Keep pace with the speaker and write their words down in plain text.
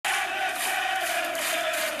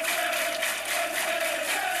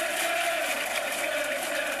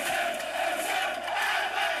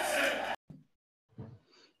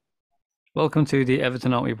Welcome to the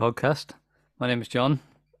Everton Out podcast. My name is John.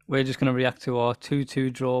 We're just going to react to our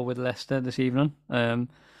 2-2 draw with Leicester this evening.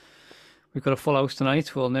 We've got a full house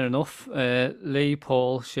tonight, well, near enough. Lee,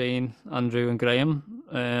 Paul, Shane, Andrew and Graham.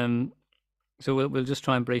 So we'll just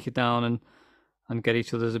try and break it down and get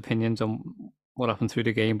each other's opinions on what happened through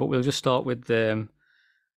the game. But we'll just start with,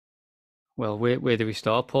 where do we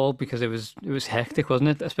start, Paul? Because it was hectic, wasn't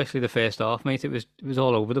it? Especially the first half, mate. It was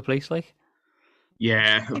all over the place, like.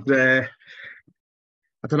 Yeah, I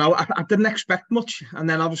don't know. I didn't expect much, and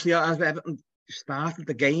then obviously as Everton started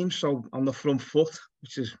the game, so on the front foot,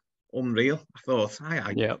 which is unreal. I thought,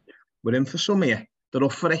 Yeah, we're in for some here. They're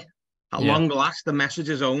up for it. At long last, the message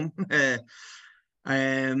is home. So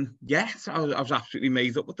I was absolutely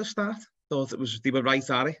made up with the start. Thought they were right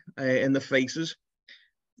at it in the faces.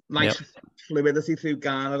 Nice fluidity through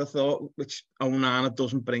Garner, I thought, which Onana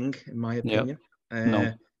doesn't bring, in my opinion.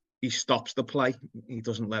 No. He stops the play. He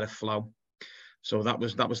doesn't let it flow. So that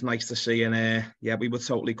was nice to see. And we were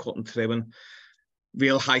totally cutting through and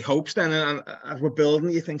real high hopes then. And as we're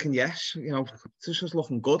building, you're thinking, yes, this was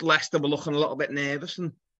looking good. Leicester were looking a little bit nervous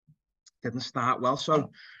and didn't start well.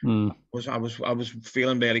 So I was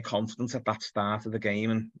feeling really confident at that start of the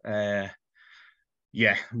game. And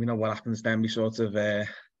we know what happens then. We sort of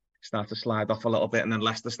start to slide off a little bit, and then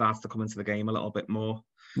Leicester starts to come into the game a little bit more.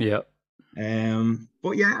 Yeah.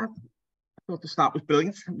 But yeah, I thought the start was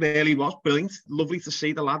brilliant. It really was brilliant. Lovely to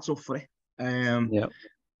see the lads up for it.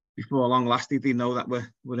 Before long last, they know that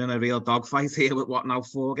we're in a real dogfight here with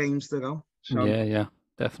 4 games to go. So yeah,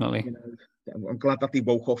 definitely. I'm glad that they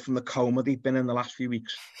woke up from the coma they've been in the last few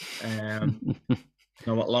weeks. At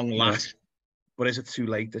long last. But is it too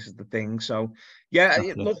late? This is the thing. So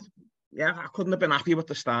I couldn't have been happy with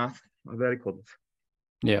the start. I really couldn't.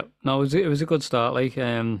 Yeah, no, it was a good start. Like,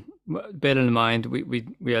 bearing in mind we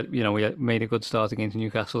had made a good start against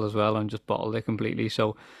Newcastle as well and just bottled it completely.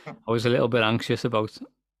 So I was a little bit anxious about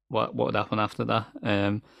what would happen after that.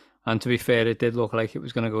 And to be fair, it did look like it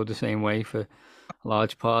was going to go the same way for a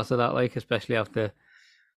large part of that. Like, especially after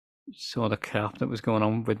some of the crap that was going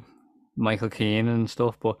on with Michael Keane and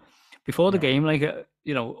stuff. But before the game, like,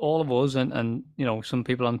 all of us and some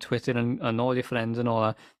people on Twitter and all your friends and all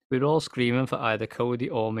that, we were all screaming for either Cody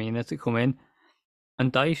or Mina to come in.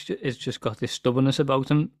 And Dyche has just got this stubbornness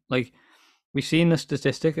about him. Like, we've seen the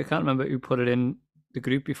statistic. I can't remember who put it in the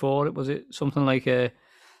group before. Was it something like, if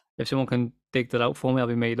someone can dig that out for me, I'll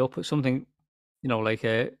be made up. But something, in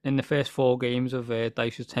the first 4 games of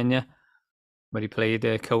Dyche's tenure, when he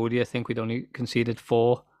played Cody, I think we'd only conceded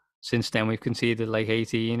 4. Since then, we've conceded like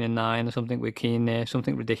 18 and 9 or something with Keane there,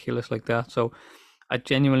 something ridiculous like that. So I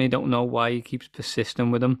genuinely don't know why he keeps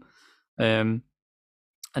persisting with him. And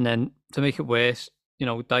then to make it worse,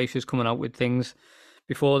 Dyche is coming out with things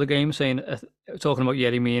before the game saying, talking about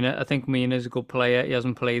Yerry Mina. I think Mina's a good player. He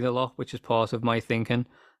hasn't played a lot, which is part of my thinking.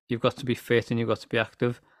 You've got to be fit and you've got to be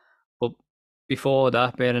active. But before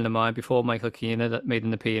that, bearing in mind, before Michael Keane that made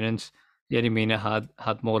an appearance, Yerry Mina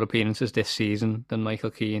had more appearances this season than Michael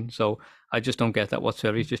Keane. So I just don't get that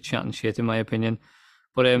whatsoever. He's just chatting shit, in my opinion.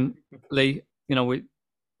 But Lee,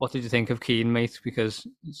 what did you think of Keane, mate? Because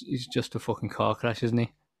he's just a fucking car crash, isn't he?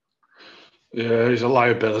 Yeah, he's a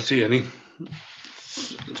liability, isn't he?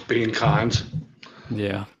 It's being kind.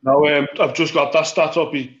 Yeah. No, I've just got that stat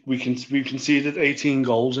up. We conceded 18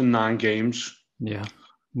 goals in 9 games. Yeah.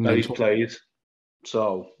 That he's played.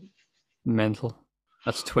 So mental.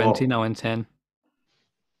 That's 20 now in 10.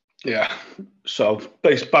 Yeah. So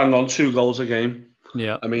bang on 2 goals a game.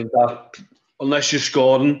 Yeah. I mean, that unless you're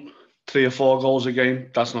scoring 3 or 4 goals a game,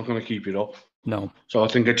 that's not going to keep you up. No. So I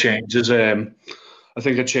think a change is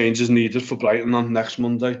needed for Brighton on next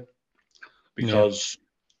Monday, because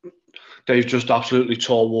they've just absolutely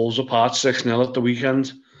tore Wolves apart 6-0 at the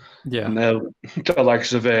weekend. Yeah. And the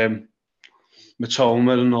likes of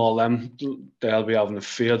Matoma and all them, they'll be having a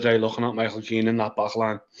field day looking at Michael Keane in that back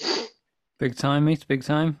line. Big time, mate, big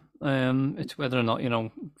time. It's whether or not,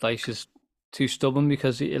 Dyche is too stubborn,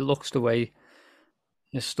 because it looks the way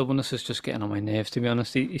his stubbornness is just getting on my nerves, to be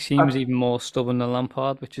honest. He seems even more stubborn than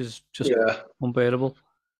Lampard, which is just unbearable.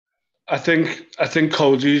 I think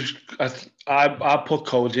Cody's. I put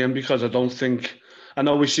Cody in because I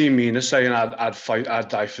know we see Mina saying I'd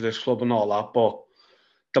die for this club and all that, but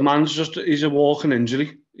the man's he's a walking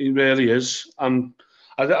injury. He really is. And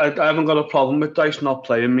I haven't got a problem with Dyche not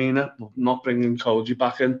playing Mina, not bringing Cody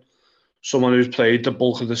back in. Someone who's played the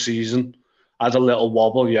bulk of the season, had a little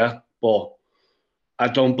wobble, but I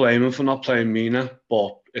don't blame him for not playing Mina,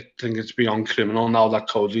 but I think it's beyond criminal now that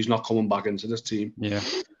Cody's not coming back into this team. Yeah.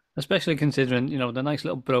 Especially considering, the nice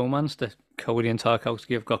little bromance that Cody and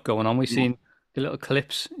Tarkowski have got going on. We've seen the little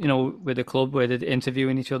clips, with the club where they're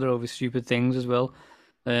interviewing each other over stupid things as well.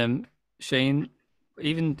 Shane,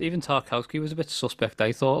 even Tarkowski was a bit suspect,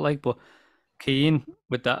 I thought, but Keane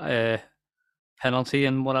with that penalty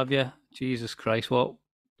and what have you. Jesus Christ,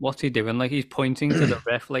 what's he doing? Like he's pointing to the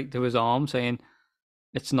ref, like to his arm, saying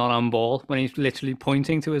it's not handball when he's literally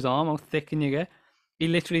pointing to his arm. How thick can you get? He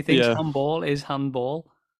literally thinks handball is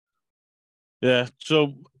handball. Yeah,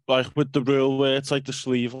 so like with the rule where it's like the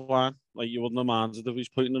sleeve line, like you wouldn't have minded if he's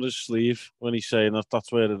pointing at his sleeve when he's saying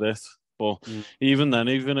that's where it is. But even then,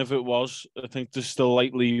 even if it was, I think there's still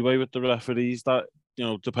like leeway with the referees that,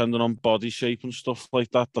 depending on body shape and stuff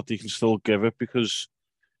like that they can still give it because,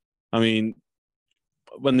 I mean,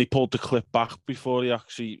 when they pulled the clip back before he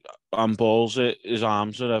actually handballs it, his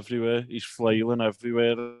arms are everywhere. He's flailing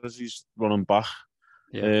everywhere as he's running back.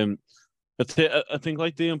 Yeah. I think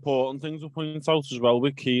like the important thing to point out as well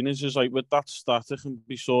with Keane is like with that stat it can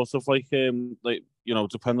be sort of like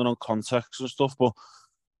depending on context and stuff. But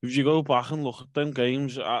if you go back and look at them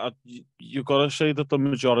games, you've got to say that the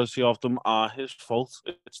majority of them are his fault.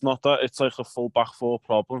 It's not that it's like a full back four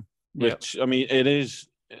problem, which I mean it is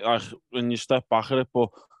like when you step back at it. But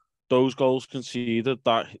those goals conceded,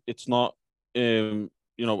 that it's not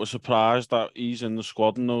a surprise that he's in the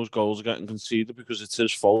squad and those goals are getting conceded because it's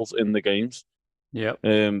his fault in the games. Yeah.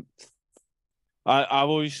 I've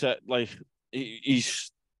always said like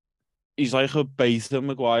he's like a beta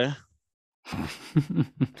Maguire.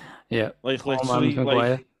 Yeah. Like literally,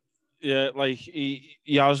 like like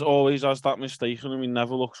he always has that mistake and he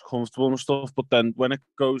never looks comfortable and stuff. But then when it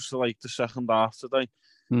goes to like the second half today,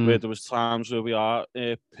 where there was times where we are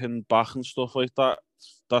pinned back and stuff like that,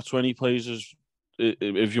 that's when he plays his,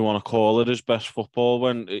 if you want to call it, his best football,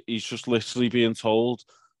 when he's just literally being told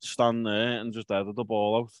stand there and just headed the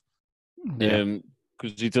ball out. Yeah.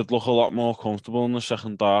 Because he did look a lot more comfortable in the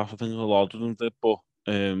second half. I think a lot of them did, but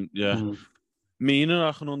Mina,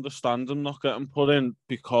 I can understand him not getting put in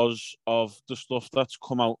because of the stuff that's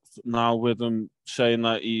come out now with him saying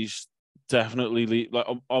that he's definitely like.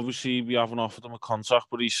 Obviously, we haven't offered him a contract,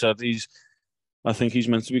 but he said I think he's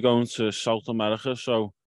meant to be going to South America.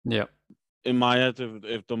 So yeah, in my head,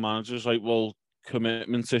 if the manager's like, well,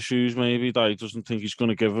 commitment issues, maybe that he doesn't think he's going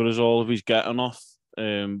to give it his all if he's getting off.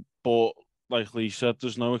 But like Lee said,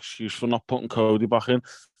 there's no excuse for not putting Cody back in.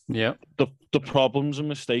 Yeah, the problems and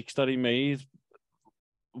mistakes that he made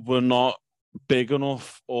were not big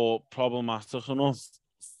enough or problematic enough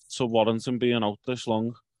to warrant him being out this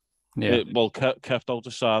long. Yeah. Kept out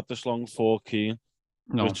the side this long for Keane,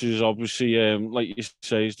 which is obviously, like you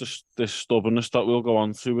say, is the stubbornness that we'll go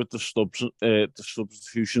on to with the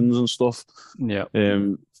substitutions and stuff. Yeah.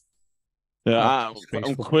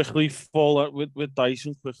 I'm quickly falling with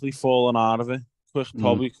Dyson, quickly falling out of it.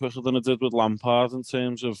 Probably quicker than I did with Lampard in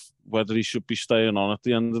terms of whether he should be staying on at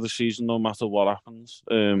the end of the season, no matter what happens.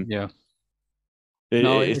 It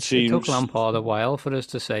took Lampard a while for us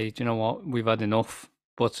to say, do you know what, we've had enough.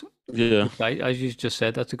 But as you just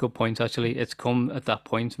said, that's a good point. Actually, it's come at that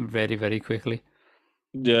point very, very quickly.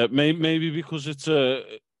 Yeah, maybe because it's a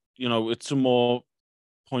more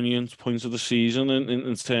poignant point of the season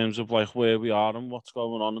in terms of like where we are and what's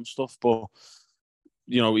going on and stuff. But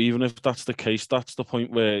even if that's the case, that's the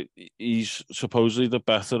point where he's supposedly the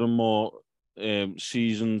better and more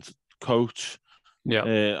seasoned coach. Yeah.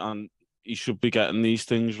 And he should be getting these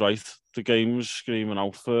things right. The game was screaming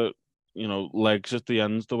out for, legs at the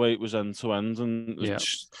end, the way it was end to end. And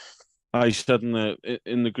I said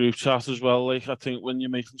in the group chat as well, like, I think when you're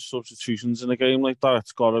making substitutions in a game like that,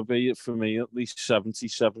 it's got to be, for me, at least 70,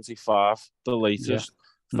 75, the latest,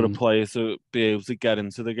 for a player to be able to get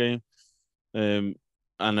into the game.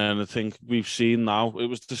 And then I think we've seen now, it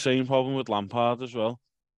was the same problem with Lampard as well.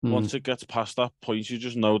 Once it gets past that point, you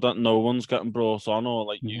just know that no one's getting brought on, or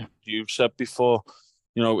like you've said before,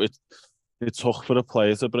 it took for a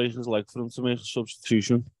player to break his leg for him to make a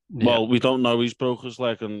substitution. Yeah. Well, we don't know he's broke his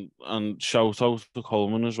leg, and shout out to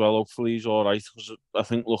Coleman as well. Hopefully he's all right, because I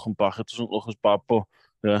think looking back, it doesn't look as bad. But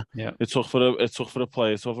it took for a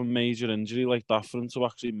player to have a major injury like that for him to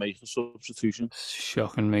actually make a substitution.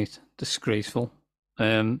 Shocking, mate. Disgraceful.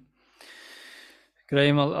 Graham,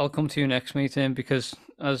 I'll come to you next, mate, because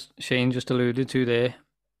as Shane just alluded to there,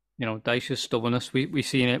 Dyche's stubbornness. We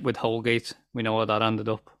seen it with Holgate. We know how that ended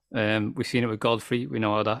up. We've seen it with Godfrey. We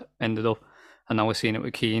know how that ended up. And now we're seeing it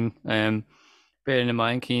with Keane. Bearing in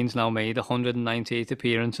mind, Keane's now made 198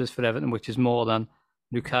 appearances for Everton, which is more than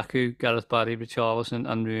Lukaku, Gareth Barry, Richarlison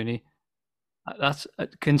and Rooney. That's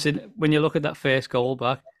when you look at that first goal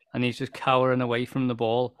back, and he's just cowering away from the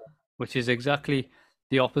ball, which is exactly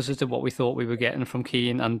the opposite of what we thought we were getting from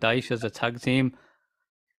Keane and Dyche as a tag team.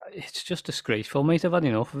 It's just disgraceful, mate. I've had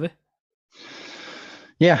enough of it.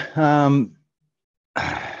 Yeah,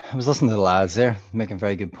 I was listening to the lads there, making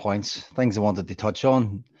very good points. Things I wanted to touch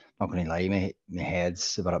on. Not going to lie, my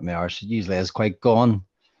head's about up my arse. It usually is quite gone,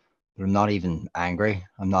 but I'm not even angry.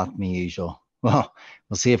 I'm not my usual. Well,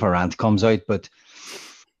 we'll see if a rant comes out, but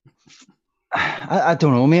I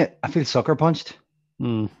don't know, mate. I feel sucker punched.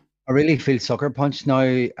 I really feel sucker punched now.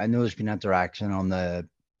 I know there's been interaction on the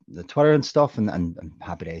Twitter and stuff, and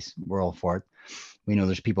happy days. We're all for it. We know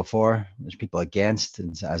there's people for, there's people against,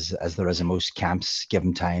 as there is in most camps. Give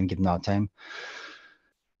them time, give them not time.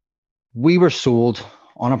 We were sold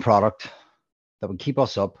on a product that would keep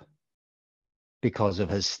us up because of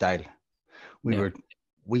his style.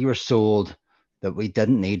 We were sold that we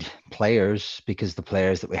didn't need players because the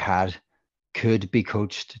players that we had could be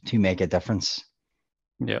coached to make a difference.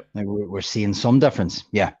 Yeah, like we're seeing some difference.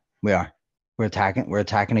 Yeah, we are. We're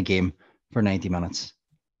attacking a game for 90 minutes,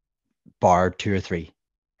 bar 2 or 3.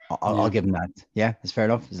 I'll give them that. Yeah, it's fair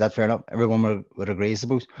enough. Is that fair enough? Everyone would agree, I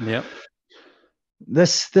suppose. Yeah.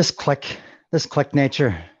 This click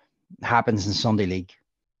nature happens in Sunday League.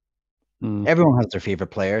 Everyone has their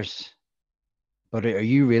favorite players, but are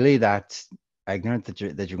you really that ignorant that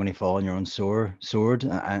you're going to fall on your own sword?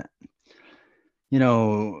 You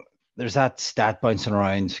know, there's that stat bouncing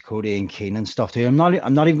around Cody and Keane and stuff too. I'm not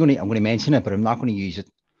even going to mention it, but I'm not going to use it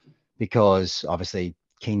because obviously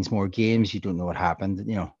Keane's more games. You don't know what happened.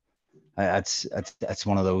 You know, that's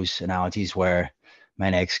one of those analogies where my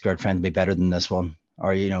next girlfriend will be better than this one,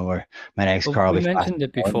 or or my next car will we be mentioned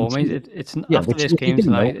it before, mate. It's after this which game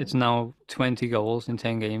tonight. It's now 20 goals in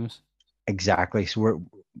 10 games. Exactly. So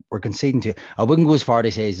we're conceding to. I wouldn't go as far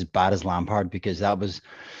to say he's as bad as Lampard, because that was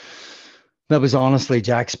honestly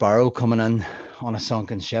Jack Sparrow coming in on a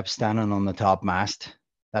sunken ship, standing on the top mast.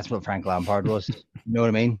 That's what Frank Lampard was. You know what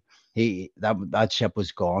I mean? That ship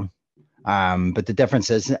was gone. But the difference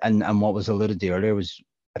is, and what was alluded to earlier was,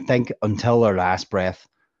 I think until our last breath,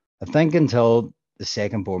 until the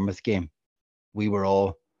second Bournemouth game, we were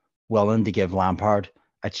all willing to give Lampard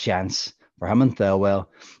a chance for him and Thelwell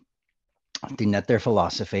to knit their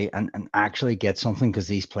philosophy and actually get something, because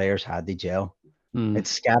these players had the gel.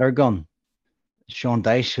 It's scattergun. Sean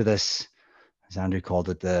Dyche with this, as Andrew called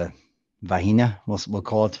it, the Vahina, we'll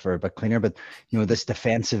call it for a bit cleaner, but this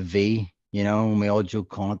defensive V, and we all joke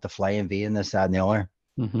calling it the flying V and this, that, and the other.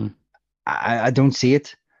 I don't see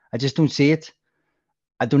it. I just don't see it.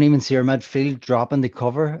 I don't even see our midfield dropping the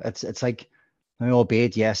cover. It's like,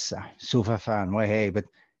 albeit, yes, sofa fan, why hey, but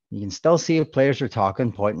you can still see if players are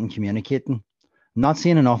talking, pointing, communicating. I'm not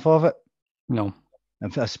seeing enough of it. No.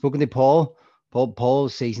 I've spoken to Paul,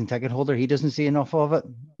 season ticket holder. He doesn't see enough of it.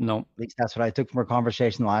 No. At least that's what I took from our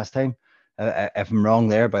conversation last time. If I'm wrong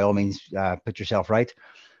there, by all means, put yourself right.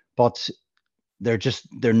 But they're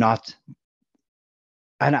not.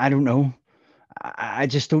 And I don't know. I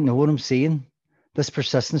just don't know what I'm seeing. This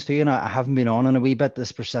persistence to you, and I haven't been on in a wee bit.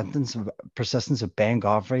 This persistence of Ben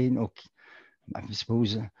Godfrey. I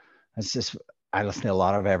suppose it's just, I listen to a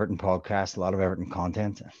lot of Everton podcasts, a lot of Everton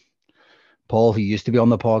content. Paul, who used to be on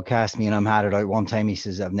the podcast, me and him had it out one time. He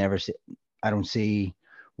says, I don't see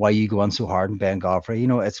why you go on so hard on Ben Godfrey.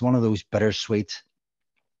 It's one of those bittersweet,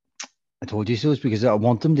 I told you so, because I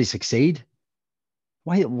want them to succeed.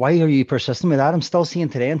 Why are you persisting with that? I'm still seeing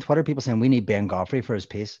today on Twitter people saying we need Ben Godfrey for his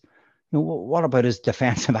pace. What about his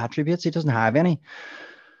defensive attributes? He doesn't have any.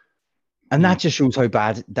 And that just shows how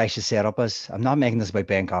bad Dyche's setup is. I'm not making this about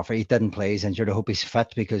Ben Godfrey. He didn't play. He's injured. I hope he's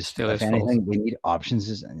fit, because still if anything, we need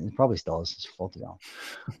options. And it probably still is his fault, to be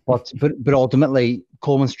honest. But ultimately,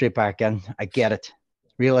 Coleman straight back in. I get it.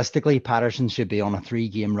 Realistically, Patterson should be on a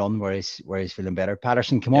 3-game run where he's feeling better.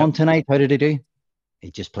 Patterson, come on tonight. How did he do?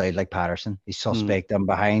 He just played like Patterson. He's suspect in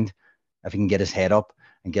behind. If he can get his head up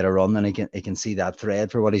and get a run, and he can see that thread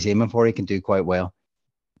for what he's aiming for, he can do quite well.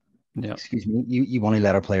 Yeah. Excuse me. You want to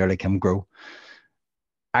let a player like him grow.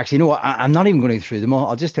 Actually, no, I'm not even going to go through them all.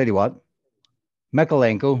 I'll just tell you what.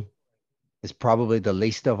 Mykolenko is probably the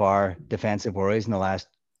least of our defensive worries in the last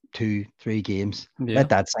 2-3 games. Yeah. Let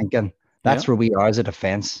that sink in. That's where we are as a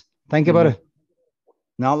defense. Think about it.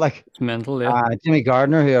 Not like it's mental, yeah. Jimmy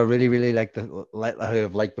Gardner, who I really, really who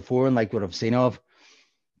I've liked before and like what I've seen of.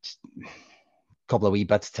 Just a couple of wee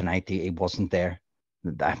bits tonight, he wasn't there.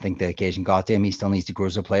 I think the occasion got to him. He still needs to grow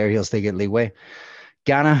as a player. He'll still get leeway.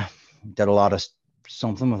 Ghana did a lot of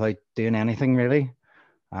something without doing anything really.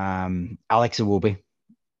 Alex Iwobi,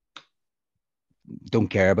 don't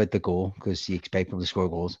care about the goal because you expect people to score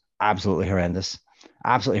goals. Absolutely horrendous.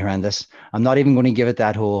 I'm not even going to give it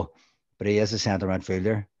that whole, but he is a centre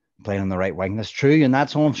midfielder playing on the right wing. That's true, and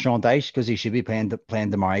that's on Sean Dyche, because he should be playing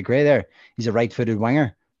Damari Gray there. He's a right-footed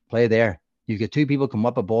winger. Play there. You've got two people come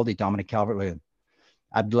up a Baldy, Dominic Calvert-Lewin.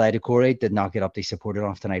 Abdoulaye Doucouré did not get up the supported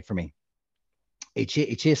enough tonight for me. He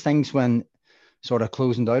chased things when sort of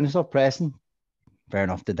closing down and stuff, pressing. Fair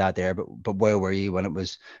enough, did that there, but where were you when it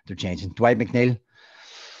was they're changing? Dwight McNeil,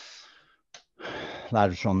 lad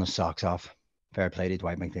was throwing the socks off. Fair play to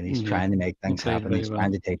Dwight McNeil. He's trying to make things happen. He's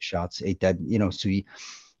trying to take shots. He did, so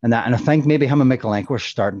and I think maybe him and Michael are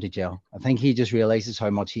starting to gel. I think he just realizes how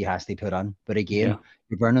much he has to put on. But again,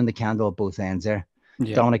 you're burning the candle at both ends there.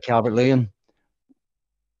 Yeah. Dominic Calvert-Lewin,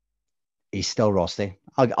 he's still rusty.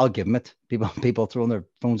 I'll give him it. People throwing their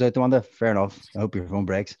phones out the window. Fair enough. I hope your phone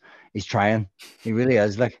breaks. He's trying. He really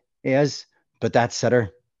is. He is. But that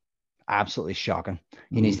sitter, absolutely shocking.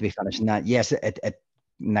 He needs to be finishing that. Yes, it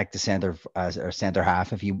neck to center as or center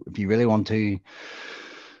half if you really want to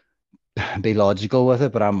be logical with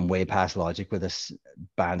it, but I'm way past logic with this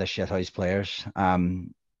band of shithouse players.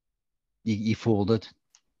 You folded.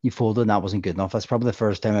 And that wasn't good enough. That's probably the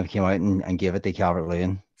first time I came out and gave it to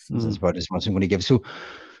Calvert-Lewin. That's about as much I'm going to give. So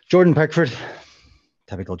Jordan Pickford,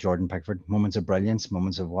 typical Jordan Pickford, moments of brilliance,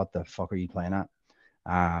 moments of what the fuck are you playing at?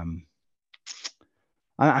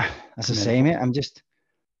 As I say, mate, I'm just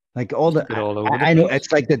like all the. I know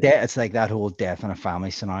it's like it's like that whole death in a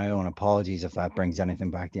family scenario. And apologies if that brings anything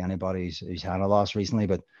back to anybody who's had a loss recently.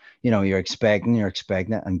 But you're expecting it,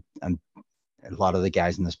 and a lot of the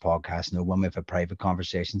guys in this podcast know when we've had private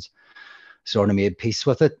conversations, sort of made peace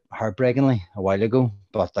with it heartbreakingly a while ago.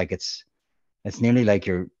 But like it's nearly like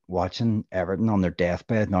you're watching Everton on their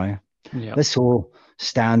deathbed now. Yeah. This whole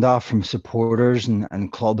standoff from supporters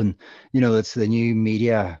and club, and it's the new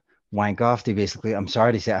media wank off. They basically, I'm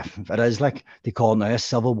sorry to say, it is like they call it now a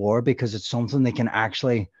civil war because it's something they can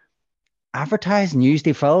actually advertise and use.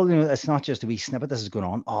 They feel, it's not just a wee snippet. This is going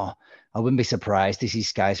on. Oh, I wouldn't be surprised to see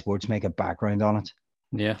Sky Sports make a background on it.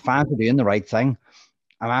 Yeah, fans are doing the right thing.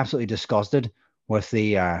 I'm absolutely disgusted with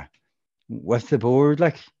the board.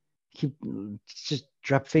 Like, keep just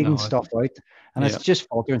drip feeding stuff out, and it's just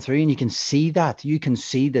filtering through. And you can see that. You can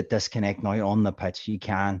see the disconnect now on the pitch. You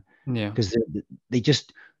can, because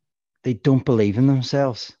they don't believe in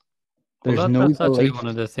themselves. There's that's actually one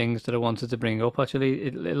of the things that I wanted to bring up. Actually,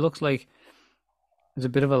 it looks like there's a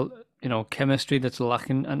bit of a chemistry that's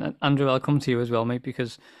lacking. And Andrew, I'll come to you as well, mate,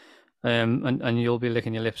 because and you'll be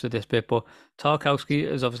licking your lips at this bit, but Tarkowski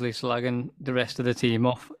is obviously slagging the rest of the team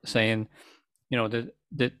off, saying,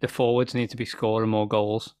 the forwards need to be scoring more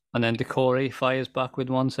goals, and then Doucouré fires back with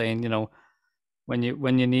one saying, when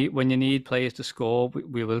you need players to score,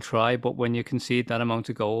 we will try, but when you concede that amount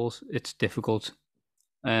of goals, it's difficult.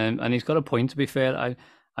 And he's got a point, to be fair.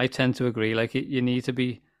 I tend to agree. Like, you need to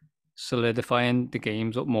be solidifying the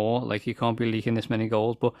games up more. Like, you can't be leaking this many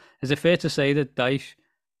goals. But is it fair to say that Dyche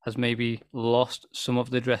has maybe lost some of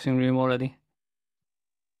the dressing room already?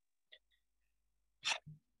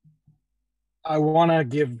 I want to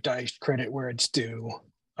give Dyche credit where it's due.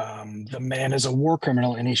 The man is a war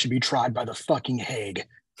criminal and he should be tried by the fucking Hague.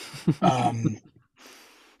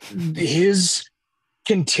 His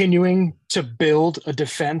continuing to build a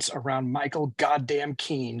defense around Michael goddamn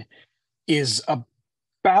Keane is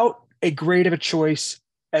about a great of a choice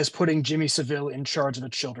as putting Jimmy Savile in charge of a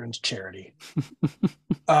children's charity.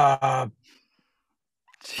 I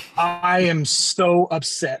am so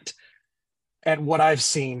upset at what I've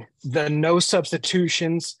seen. The no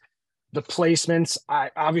substitutions, the placements.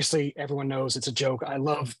 Obviously, everyone knows it's a joke. I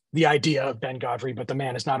love the idea of Ben Godfrey, but the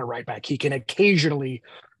man is not a right back. He can occasionally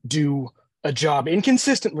do a job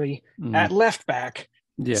inconsistently at left back.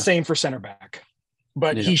 Yeah. Same for center back.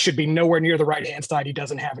 But he should be nowhere near the right-hand side. He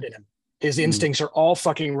doesn't have it in him. His instincts are all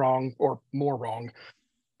fucking wrong, or more wrong.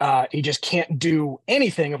 He just can't do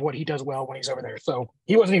anything of what he does well when he's over there. So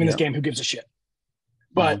he wasn't even in this game. Who gives a shit?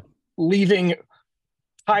 But leaving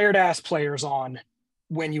tired-ass players on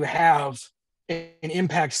when you have an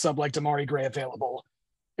impact sub like Damari Gray available,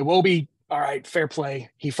 it will be, all right, fair play.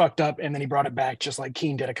 He fucked up, and then he brought it back just like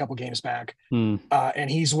Keane did a couple games back. And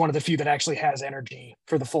he's one of the few that actually has energy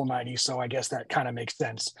for the full 90, so I guess that kind of makes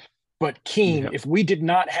sense. But Keane, if we did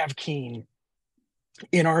not have Keane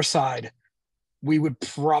in our side, we would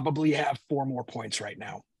probably have 4 more points right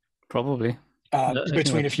now. Probably.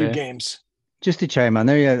 Between a few games. Just to chime in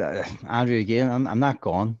there, Andrew, again, I'm not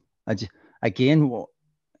gone.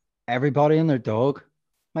 Everybody and their dog.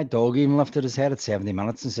 My dog even lifted his head at 70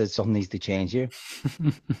 minutes and said something needs to change here.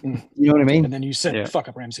 You know what I mean? And then you said, fuck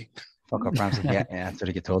up, Ramsey. Fuck up, Ramsey. Yeah, that's what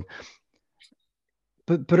I get told.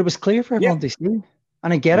 But it was clear for everyone to see.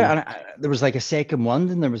 And I get it. And there was like a second one,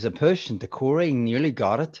 and there was a push, and Doucouré nearly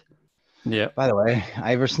got it. Yeah. By the way,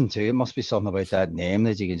 Iverson too. It must be something about that name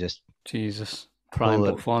that you can just... Jesus. Prime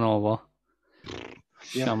Buffon or what?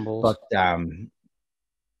 Shambles. But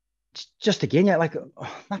just again, yeah, like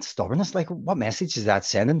that stubbornness. Like, what message is that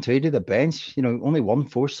sending to the bench? You know, only one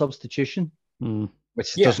forced substitution,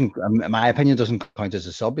 which doesn't, in my opinion, doesn't count as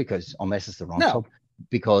a sub because unless it's the wrong sub,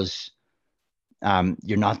 because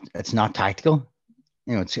you're not. It's not tactical.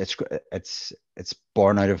 You know, it's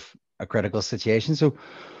born out of a critical situation. So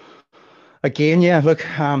again, yeah, look,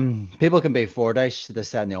 people can be Fordyce, this,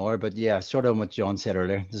 that, and the other, but yeah, sort of what John said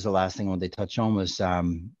earlier. This is the last thing I want to touch on was,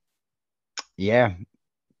 yeah,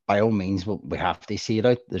 by all means, we have to see it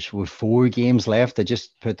out. There's 4 games left. I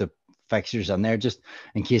just put the fixtures in there just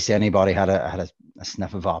in case anybody had a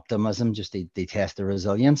sniff of optimism, just to test their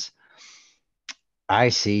resilience. I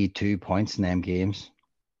see 2 points in them games.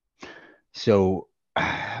 So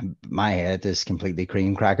my head is completely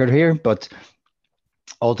cream crackered here, but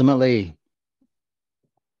ultimately,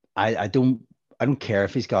 I don't care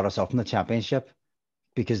if he's got us up in the championship,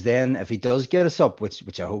 because then if he does get us up,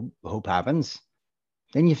 which I hope happens,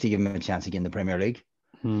 then you have to give him a chance again in the Premier League.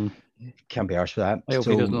 Can't be arsed for that. I hope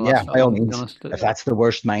so he doesn't yeah, by all long, means, if that's the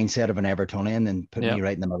worst mindset of an Evertonian, then put me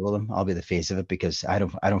right in the middle of them. I'll be the face of it, because I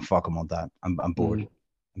don't fucking want that. I'm bored.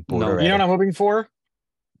 I'm bored already. You know what I'm hoping for?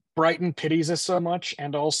 Brighton pities us so much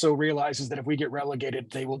and also realizes that if we get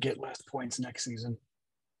relegated, they will get less points next season.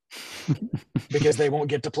 Because they won't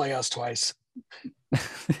get to play us twice. You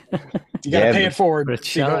got to pay it forward.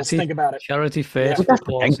 Think about it. Charity first.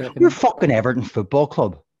 We're fucking Everton Football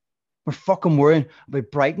Club. We're fucking worrying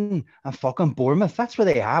about Brighton and fucking Bournemouth. That's where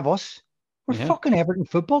they have us. We're fucking Everton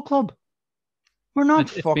Football Club. We're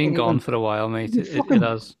not it's been gone for a while, mate. It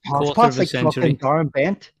has. Quarter of a century. Darren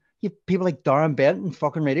Bent. You have people like Darren Bent and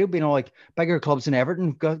fucking radio being all like, bigger clubs than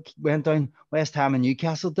Everton went down. West Ham and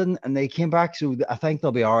Newcastle didn't, and they came back, so I think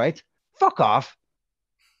they'll be all right. Fuck off.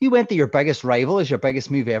 You went to your biggest rival as your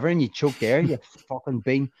biggest move ever, and you choked there. You fucking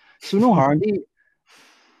bean. So no harm to you.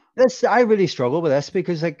 I really struggle with this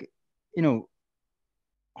because, like, you know,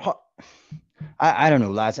 I don't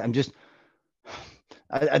know, lads. I'm just,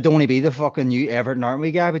 I don't want to be the fucking new Everton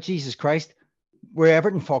Army guy, but Jesus Christ, we're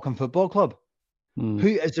Everton fucking Football Club. Who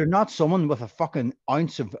is there not someone with a fucking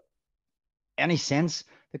ounce of any sense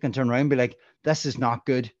that can turn around and be like, this is not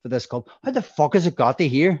good for this club? How the fuck has it got to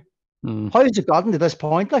here? How has it gotten to this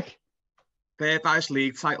point? Like, third highest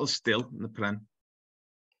league title still in the Prem.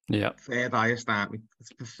 Yeah, third highest, aren't we?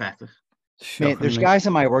 It's pathetic. Mate, there's guys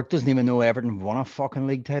in my work doesn't even know Everton won a fucking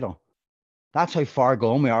league title. That's how far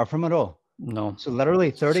gone we are from it all. No. So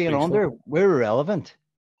literally 30 and under, we're irrelevant.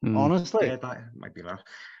 Honestly. Might be that.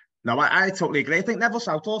 No, I totally agree. I think Neville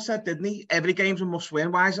Southall said, didn't he? Every game's a must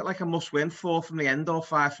win. Why is it like a must win? 4 from the end or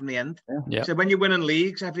 5 from the end? Yeah. So when you're winning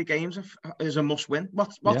leagues, every game's is a must win.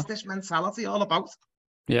 What's this mentality all about?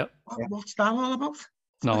 Yeah. What's that all about?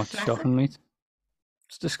 It's shocking, mate.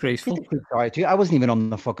 It's disgraceful. Sorry, too. I wasn't even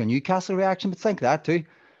on the fucking Newcastle reaction, but think that too.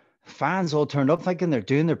 Fans all turned up thinking they're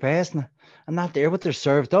doing their best and not there, but they're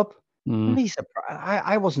served up.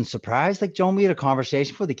 I wasn't surprised. Like, John, we had a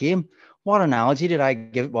conversation for the game. What analogy did I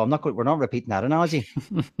give? Well, we're not repeating that analogy.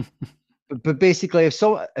 but basically,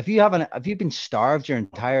 if you've been starved your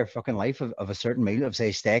entire fucking life of a certain meal, of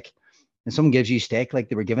say steak, and someone gives you steak like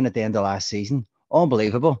they were given at the end of last season,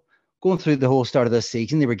 unbelievable. Going through the whole start of this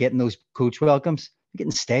season, they were getting those coach welcomes. They're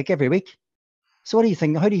getting steak every week. So what do you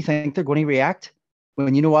think? How do you think they're going to react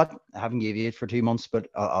when, you know what? I haven't given you it for 2 months, but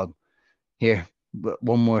I'll here,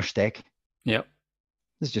 one more steak. Yep.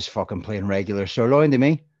 This is just fucking plain regular sirloin to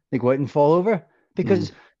me. They go out and fall over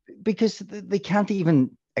because they can't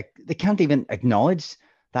even acknowledge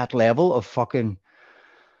that level of fucking,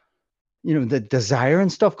 you know, the desire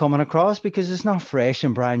and stuff coming across, because it's not fresh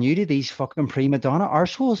and brand new to these fucking prima donna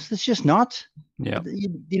arseholes. It's just not. Yeah.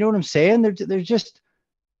 You know what I'm saying? They're just,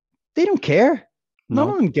 they don't care. None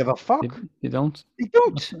of them give a fuck. They don't. They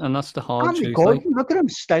don't. And that's the hard truth. Look at him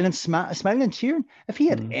smiling and cheering. If he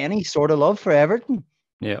had any sort of love for Everton,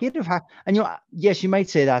 he'd have had. And yes, you might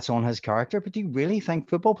say that's on his character, but do you really think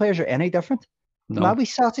football players are any different? No. Maybe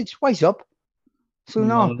sausage, wise up. So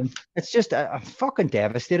no, it's just I'm fucking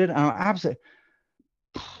devastated, and I'm absolutely.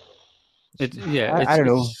 I don't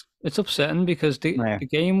know. It's upsetting because the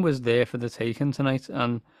game was there for the taking tonight,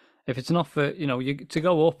 and if it's not for you to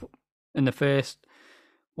go up in the first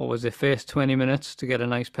 20 minutes to get a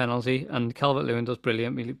nice penalty, and Calvert-Lewin does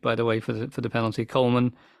brilliantly, by the way, for the penalty.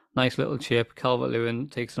 Coleman, nice little chip. Calvert-Lewin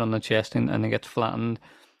takes it on the chest and it gets flattened.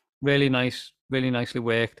 Really nice, really nicely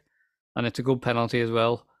worked, and it's a good penalty as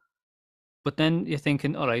well. But then you're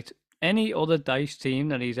thinking, all right, any other dice team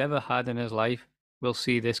that he's ever had in his life will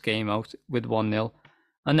see this game out with 1-0,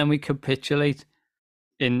 and then we capitulate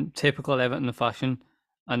in typical Everton fashion,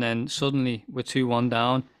 and then suddenly we're 2-1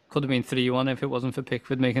 down, could have been 3-1 if it wasn't for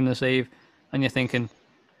Pickford making the save. And you're thinking,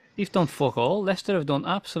 they've done fuck all. Leicester have done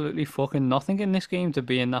absolutely fucking nothing in this game to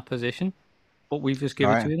be in that position, but we've just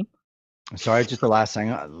given it to them. Sorry, just the last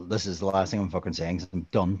thing. This is the last thing I'm fucking saying because I'm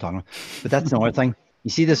done talking. But that's another thing. You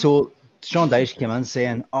see this whole Sean Dyche came in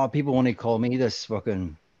saying, "Oh, people want to call me this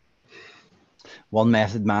fucking one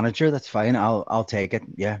method manager. That's fine. I'll take it.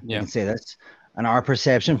 Yeah, you can say this." And our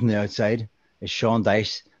perception from the outside is Sean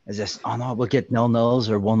Dyche is this. Oh no, we'll get 0-0s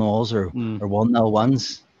or 1-0s or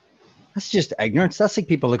 1-0-1s. That's just ignorance. That's like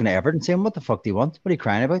people looking at Everton saying, "What the fuck do you want? What are you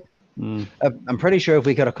crying about?" I'm pretty sure if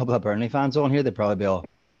we got a couple of Burnley fans on here, they'd probably be all,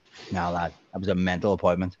 "Nah, lad, that was a mental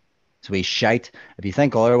appointment. So he's shite. If you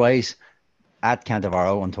think otherwise, at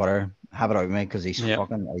Cantavaro on Twitter, have it out with me because he's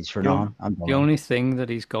for none." The only thing that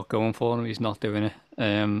he's got going for him, he's not doing it,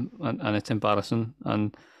 and it's embarrassing.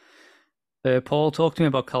 And Paul talked to me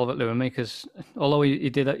about Calvert-Lewin because although he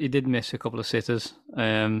did miss a couple of sitters,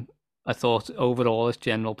 I thought overall his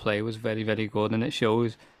general play was very, very good, and it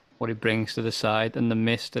shows what he brings to the side and the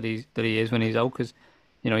miss that he is when he's out, because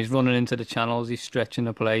he's running into the channels, he's stretching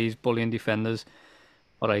the play, he's bullying defenders.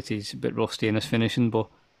 All right, he's a bit rusty in his finishing, but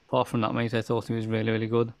apart from that, mate, I thought he was really, really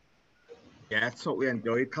good. Yeah, I totally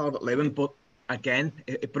enjoyed Calvert-Lewin, but again,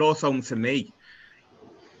 it brought home to me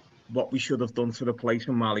what we should have done to replace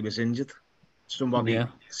him while he was injured. Somebody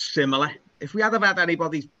similar. If we had have had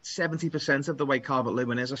anybody 70% of the way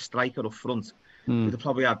Calvert-Lewin is, a striker up front, we'd have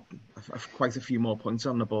probably had quite a few more points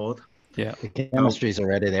on the board. Yeah, the chemistry's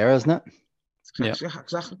already there, isn't it?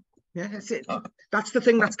 Exactly. Yeah, that's it. That's the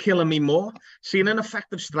thing that's killing me more. Seeing an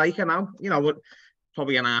effective striker now, with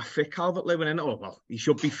probably an half fit Calvert-Lewin in it. Oh, well, he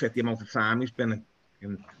should be fit the amount of time he's been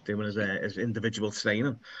doing his individual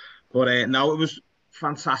training. But no, it was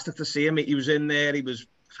fantastic to see him. He was in there. He was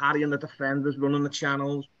harrying the defenders, running the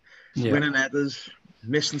channels, winning headers,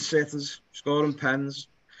 missing sitters, scoring pens.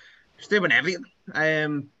 Just doing everything.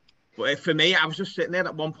 But for me, I was just sitting there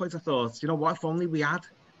at one point. I thought, what? If only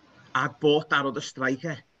I'd bought that other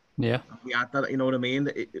striker. Yeah. We had that, you know what I mean?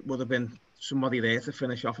 It would have been somebody there to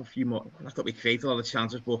finish off a few more. Not that we create a lot of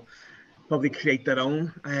chances, but probably create their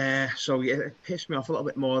own. So it pissed me off a little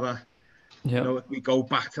bit more that, if we go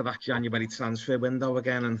back to that January transfer window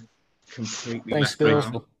again and completely let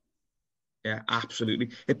down. Yeah, absolutely.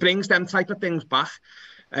 It brings them type of things back.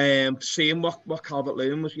 Seeing what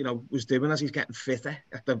Calvert-Lewin was doing as he's getting fitter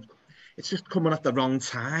it's just coming at the wrong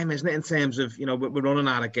time, isn't it? In terms of, we're running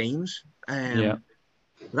out of games.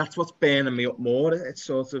 That's what's burning me up more. It's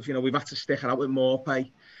sort of, we've had to stick it out with more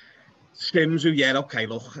pay. Sims, who, okay,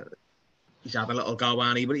 look, he's had a little go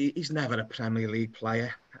on here, but he's never a Premier League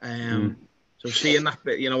player. So seeing that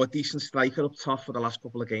bit, a decent striker up top for the last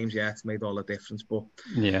couple of games, it's made all the difference. But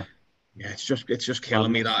it's just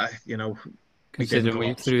killing me that, considering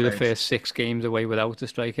we threw the first 6 games away without a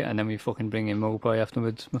striker, and then we fucking bring in Mopai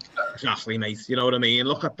afterwards. Exactly, mate. You know what I mean?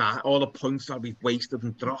 Look at that. All the points that we've wasted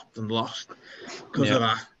and dropped and lost because of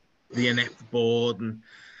that. The inept board. And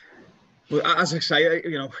well, as I say,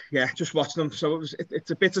 just watching them. So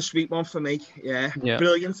it's a bittersweet one for me. Yeah.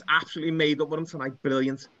 Brilliant. Absolutely made up with him tonight.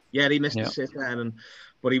 Brilliant. Yeah, he missed the sit there,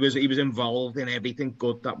 but he was involved in everything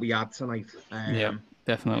good that we had tonight.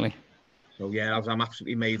 Definitely. So I'm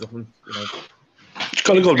absolutely made up, and it's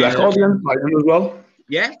got a good record against Brighton as well.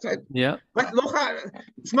 Yeah. But look,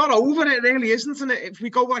 it's not over. It really isn't. And if we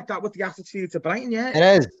go like that with the attitude to Brighton, it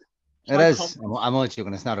is. It is. I'm only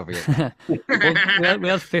joking. It's not over yet. Well, we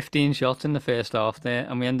had 15 shots in the first half there,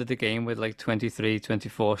 and we ended the game with like 23,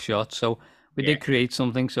 24 shots. So we did create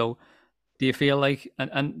something. So do you feel like,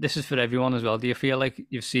 and this is for everyone as well, do you feel like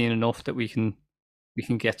you've seen enough that we can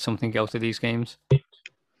get something out of these games?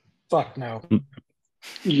 Fuck no.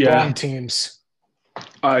 Yeah. Wrong teams.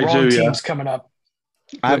 Wrong teams coming up.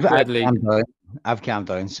 I've calmed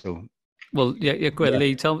down. So. Well, go ahead,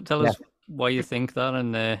 Lee. Tell us why you think that,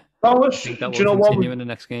 and think that will continue in the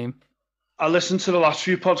next game. I listened to the last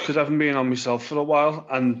few pods because I haven't been on myself for a while,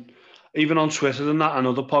 and even on Twitter and that and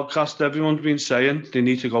other podcasts, everyone's been saying they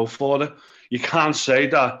need to go for it. You can't say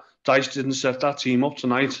that Dyche didn't set that team up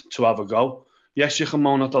tonight to have a go. Yes, you can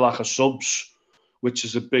moan at the lack of subs, which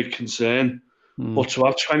is a big concern. But to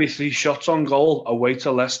have 23 shots on goal away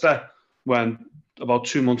to Leicester, when about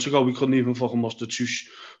 2 months ago we couldn't even fucking muster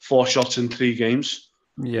 4 shots in 3 games.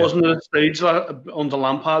 Wasn't there a stage under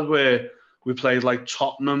Lampard where we played like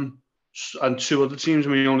Tottenham and 2 other teams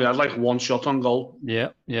and we only had like 1 shot on goal?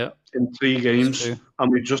 In 3 games,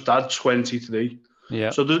 and we just had 23.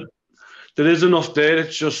 So there is enough there.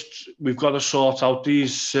 It's just we've got to sort out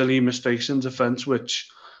these silly mistakes in defence, which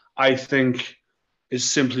I think is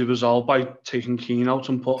simply resolved by taking Keane out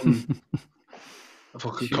and putting a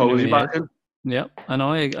fucking Cozy back in. Yeah, I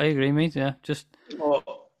know. I agree, mate. Yeah, just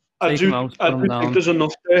I take him out, put him do down. think there's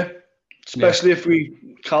enough there, especially if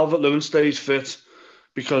Calvert-Lewin stays fit,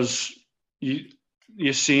 because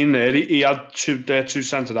you're seeing there he had two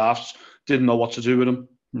centre halves didn't know what to do with him.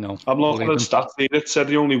 No, I'm looking at stats here. It said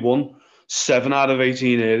he only won 7 out of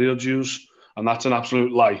 18 aerial duels, and that's an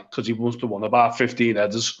absolute lie because he must have won about 15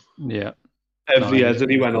 headers. Yeah, every header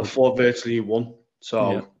he went up for virtually won.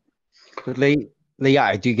 So, but Lee,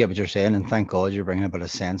 I do get what you're saying, and thank God you're bringing a bit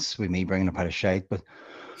of sense with me bringing a bit of shite, but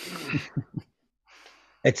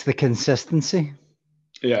it's the consistency.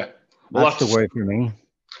 Yeah, well, that's the word for me.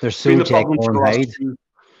 There's so been the problem Jekyll for the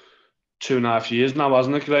and last 2.5 years now,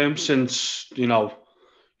 hasn't it, Graham? Since you're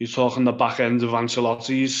talking the back end of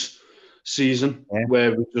Ancelotti's season,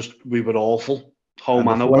 where we were awful, home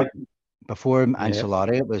and away. Before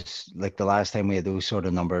Ancelotti, it was like the last time we had those sort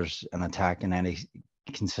of numbers in attack in any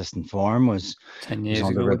consistent form was 10 years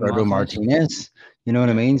under ago Roberto Martinez. You know what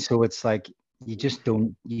I mean? So it's like you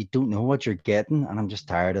don't know what you're getting, and I'm just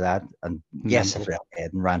tired of that. And yes, I've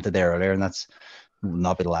ranted there earlier, and that's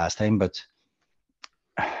not be the last time, but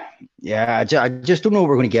yeah, I just don't know what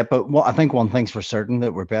we're going to get. But I think one thing's for certain,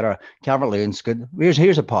 that we're better. Calvert-Lewin's good.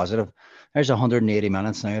 Here's a positive. There's 180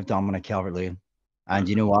 minutes now of Dominic Calvert-Lewin, and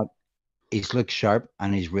you know what? He's looked sharp,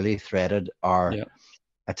 and he's really threaded our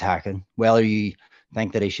attacking. Whether you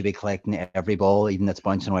think that he should be collecting every ball, even that's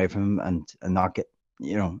bouncing away from him, and not get,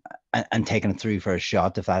 and taking it through for a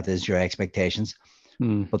shot, if that is your expectations.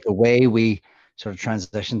 But the way we sort of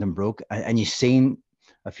transitioned and broke, and you've seen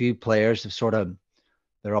a few players have sort of,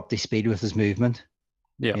 they're up to speed with his movement.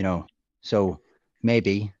 So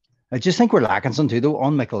maybe I just think we're lacking some too, though,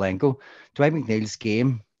 on Mykolenko. Dwight McNeil's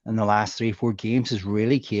game in the last 3-4 games has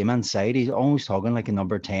really came inside. He's almost talking like a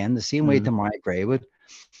number 10, the same way Tamari Gray would.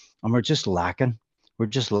 And we're just lacking. We're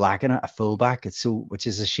just lacking a fullback. Which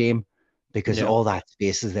is a shame, because all that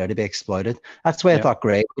space is there to be exploited. That's why I thought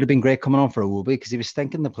Gray would have been great coming on for Iwobi, because he was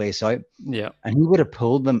thinking the place out. Yeah. And he would have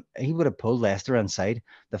pulled them. He would have pulled Leicester inside.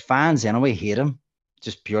 The fans anyway hate him,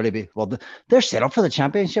 just purely they're set up for the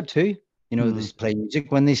championship too. They play music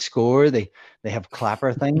when they score. They have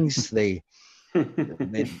clapper things. They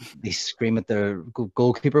scream at their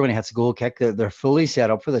goalkeeper when he hits a goal kick. They're fully set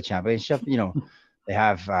up for the championship. They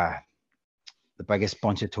have the biggest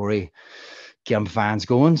bunch of Tory Gimp fans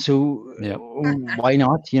going. So why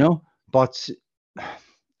not? But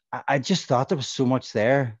I just thought there was so much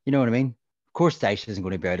there. You know what I mean? Of course, Dyche isn't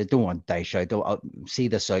going to be out. I don't want Dyche out. I'll see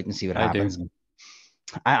this out and see what happens.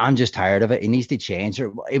 I'm just tired of it. He needs to change.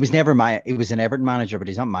 It was an Everton manager, but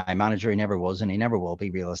he's not my manager. He never was, and he never will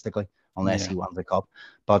be, realistically, unless he wins the cup.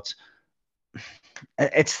 But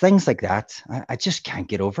it's things like that. I just can't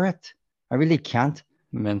get over it. I really can't.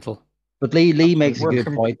 Mental. But Lee makes a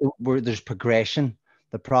good point. There's progression.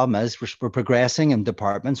 The problem is we're progressing in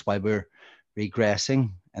departments while we're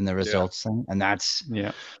regressing in the results thing, and that's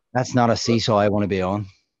not a seesaw I want to be on.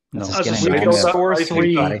 We could score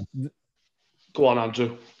 3. Go on,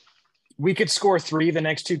 Andrew. We could score 3 the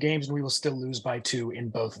next 2 games, and we will still lose by 2 in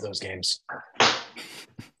both of those games.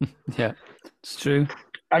 Yeah, it's true.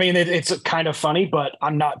 I mean, it's kind of funny, but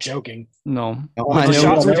I'm not joking. No. With the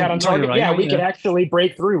shots we've had on target, we could actually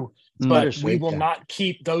break through. But we will not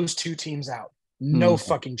keep those 2 teams out. No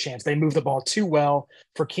fucking chance. They move the ball too well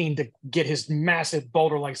for Keane to get his massive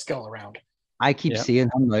boulder-like skull around. I keep seeing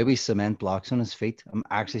him now with cement blocks on his feet. I'm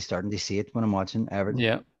actually starting to see it when I'm watching Everton.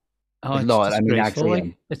 Yeah. Oh,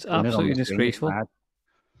 it's absolutely disgraceful.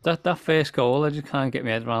 That first goal, I just can't get my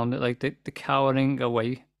head around it. Like the cowering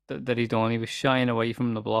away that he done. He was shying away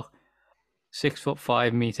from the block. 6'5"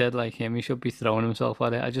 meathead like him. He should be throwing himself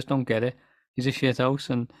at it. I just don't get it. He's a shithouse.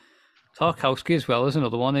 And Tarkowski as well is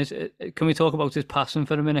another one. Can we talk about his passing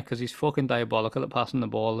for a minute? Because he's fucking diabolical at passing the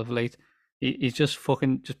ball of late. He's just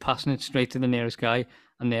passing it straight to the nearest guy,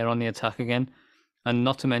 and they're on the attack again. And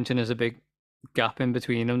not to mention, there's a big gap in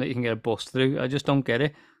between them that you can get a bust through. I just don't get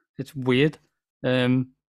it. It's weird.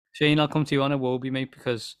 Shane, I'll come to you on Iwobi, mate,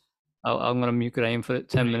 because I'm going to mute Graham for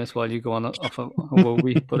 10 minutes while you go on off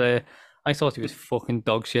Iwobi. But I thought he was fucking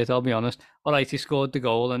dog shit, I'll be honest. All right, he scored the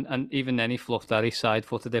goal, and even then he fluffed that. He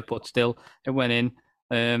side-footed it, but still, it went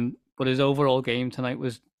in. But his overall game tonight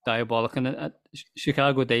was diabolical. And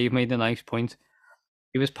Chicago Dave made a nice point.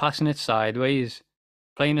 He was passing it sideways,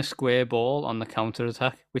 playing a square ball on the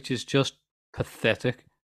counter-attack, which is just pathetic.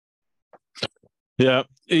 Yeah,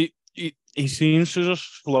 he seems to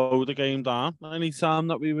just slow the game down. Any time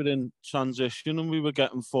that we were in transition and we were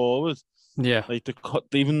getting forward, like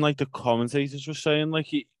even the commentators were saying, like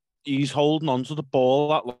he's holding on to the ball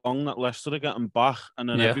that long that Leicester are getting back, and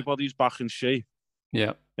then everybody's back in shape.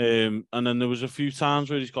 Yeah, And then there was a few times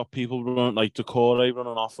where he's got people running, like Decore running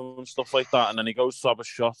off him and stuff like that. And then he goes to have a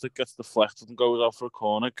shot that gets deflected and goes out for a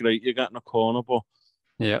corner. Great, you're getting a corner, but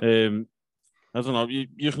yeah, I don't know.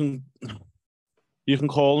 You can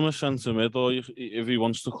call him a centre mid, or if he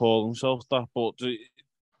wants to call himself that. But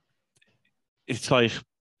it's like,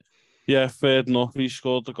 yeah, fair enough. He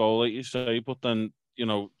scored the goal, like you say, but then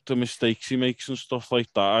the mistakes he makes and stuff like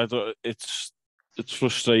that. It's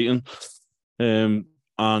frustrating. And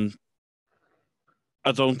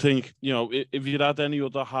I don't think, if you'd had any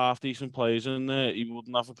other half-decent players in there, he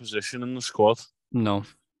wouldn't have a position in the squad. No.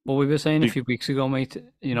 Well, we were saying a few weeks ago, mate,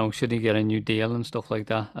 should he get a new deal and stuff like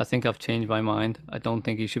that? I think I've changed my mind. I don't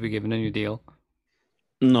think he should be given a new deal.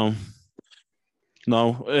 No.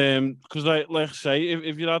 Because like I say,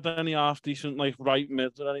 if you had any half-decent, like, right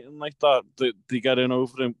mid or anything like that, they get in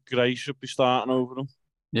over him, Gray should be starting over him.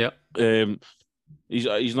 Yeah.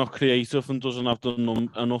 He's not creative and doesn't have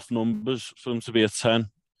enough numbers for him to be a 10.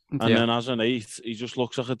 And then as an 8, he just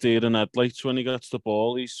looks like a deer in headlights when he gets the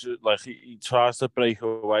ball. He's like, he tries to break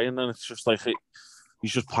away, and then it's just like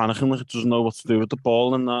he's just panicking, like he doesn't know what to do with the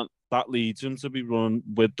ball, and that leads him to be running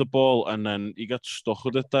with the ball, and then he gets stuck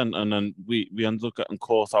with it then, and then we end up getting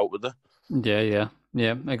caught out with it.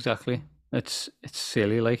 Yeah, exactly. It's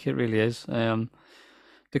silly, like it really is.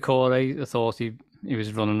 Decore, I thought he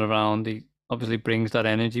was running around. He obviously brings that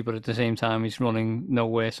energy, but at the same time, he's running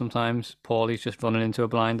nowhere sometimes. Paulie's just running into a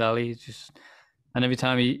blind alley. And every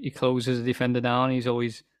time he closes a defender down, he's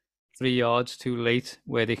always 3 yards too late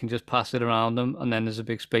where they can just pass it around him, and then there's a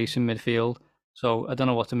big space in midfield. So I don't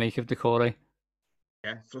know what to make of Decore.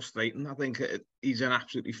 Yeah, frustrating. I think he's an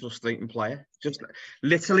absolutely frustrating player. Just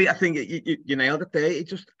literally, I think you nailed it there. I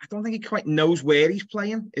don't think he quite knows where he's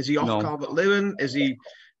playing. Is he off Calvert-Lewin? Is he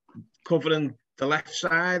covering the left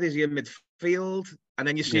side? Is he in midfield? And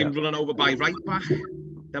then you see him running over by right back.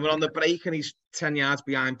 Then we're on the break and he's 10 yards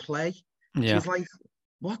behind play. Yeah. So he's like,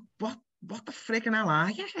 what the freaking hell are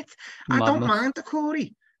you? I don't mind Decore.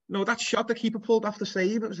 No, that shot the keeper pulled off the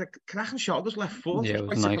save. It was a cracking shot with his left foot. Yeah, I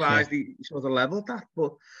was quite surprised he sort of levelled that.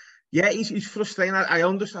 But yeah, he's frustrating. I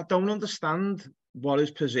don't understand what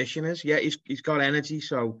his position is. Yeah, he's got energy,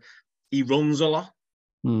 so he runs a lot.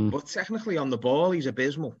 But technically on the ball, he's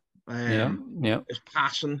abysmal. His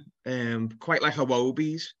passing, quite like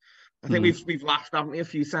Iwobi's. I think we've laughed, haven't we, a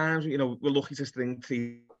few times. We're lucky to string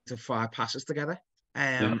 3 to 5 passes together.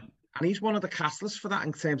 And he's one of the catalysts for that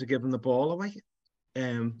in terms of giving the ball away.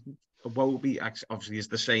 Iwobi obviously is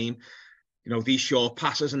the same. These short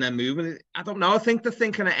passes and then moving. I don't know. I think they're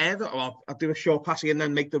thinking ahead. I'll do a short pass and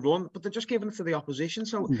then make the run, but they're just giving it to the opposition.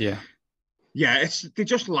 So they're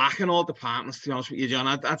just lacking all departments, to be honest with you, John.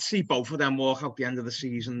 I'd see both of them walk out the end of the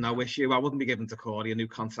season, no issue. I wouldn't be giving Decore a new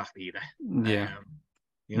contract either. Yeah.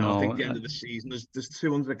 I think the end of the season, there's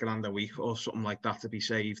 200 grand a week or something like that to be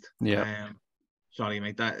saved. Yeah. Sorry,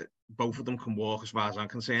 mate. That both of them can walk as far as I'm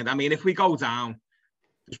concerned. I mean, if we go down,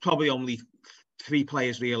 there's probably only 3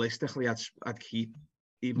 players realistically I'd keep,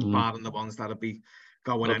 even barring the ones that'd be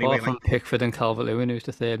going anyway. Apart from Pickford and Calvert-Lewin, who's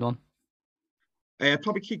the third one? I'd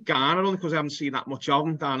probably keep Garner only because I haven't seen that much of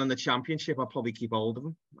him down in the Championship. I'd probably keep hold of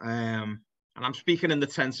him. And I'm speaking in the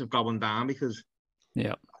sense of going down because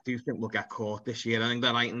I do think we'll get caught this year. I think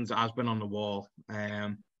the writing has been on the wall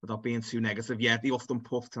without being too negative. Yeah, they often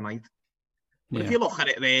puff tonight. But if you look at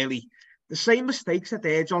it really, the same mistakes are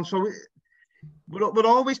there, John. So we're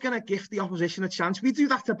always going to give the opposition a chance. We do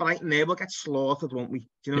that to Brighton there, we'll get slaughtered, won't we?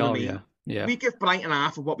 Do you know what I mean? Yeah. We give Brighton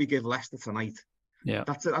half of what we give Leicester tonight. Yeah.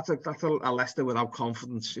 That's a Leicester without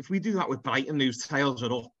confidence. If we do that with Brighton, whose tails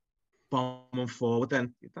are up, bombing forward,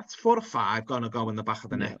 then that's 4 or 5 going to go in the back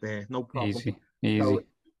of the net there. No problem. Easy. So,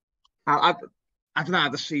 I'd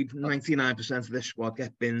rather see 99% of this squad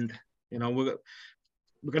get binned. We're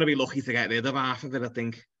going to be lucky to get rid of half of it, I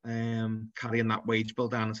think, carrying that wage bill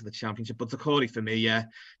down into the Championship. But Decore, for me,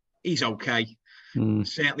 he's okay.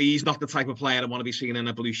 Certainly, he's not the type of player I want to be seeing in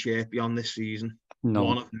a blue shirt beyond this season. No.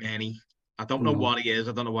 One of many. I don't know what he is.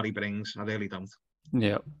 I don't know what he brings. I really don't.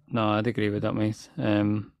 Yeah. No, I'd agree with that, mate.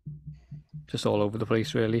 Just all over the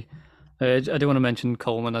place, really. I do want to mention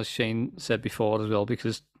Coleman, as Shane said before as well,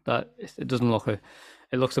 because it doesn't look it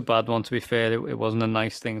looks a bad one, to be fair. It wasn't a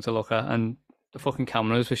nice thing to look at, and the fucking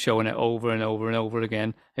cameras were showing it over and over and over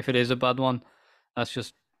again. If it is a bad one, that's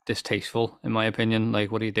just distasteful, in my opinion.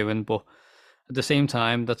 Like, what are you doing? But at the same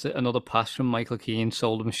time, that's another pass from Michael Keane,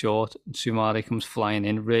 sold him short, and Soumare comes flying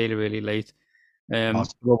in really, really late. I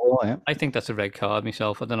think that's a red card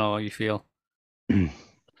myself. I don't know how you feel.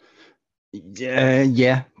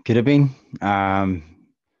 Yeah, could have been. Don't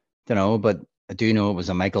know, but I do know it was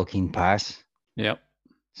a Michael Keane pass. Yep.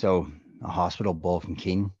 So a hospital ball from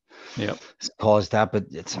Keane. Yep. It's caused that, but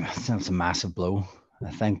it's a massive blow.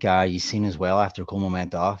 I think you've seen as well after Coleman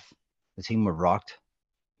went off, the team were rocked.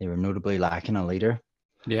 They were notably lacking a leader.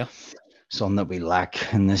 Yeah. Something that we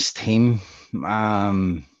lack in this team.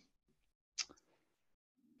 Not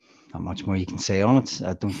much more you can say on it.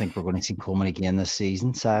 I don't think we're going to see Coleman again this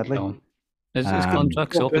season, sadly. No. His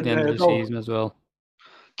contract's up at the end of the season as well.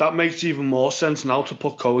 That makes even more sense now to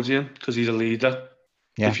put Cody in because he's a leader.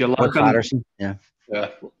 Yeah. If you're like Patterson. Yeah.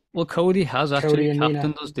 Well, Cody has actually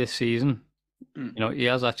captained us this season. You know, he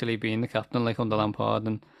has actually been the captain, like under Lampard.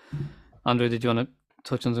 And Andrew, did you want to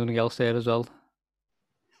touch on something else there as well?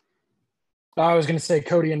 I was going to say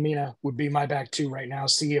Cody and Mina would be my back two right now.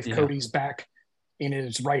 See if Cody's back in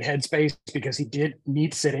his right headspace, because he did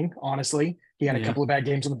need sitting, honestly. He had a couple of bad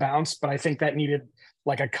games on the bounce, but I think that needed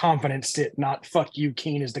like a confident sit, not fuck you,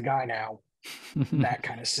 Keane is the guy now. That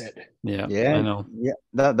kind of sit. Yeah, I know. Yeah,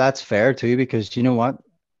 that's fair too, because you know what?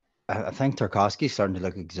 I think Tarkowski's starting to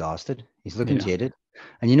look exhausted. He's looking jaded.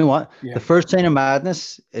 And you know what? The first sign of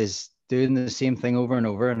madness is doing the same thing over and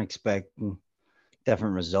over and expecting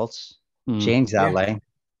different results. Change that line.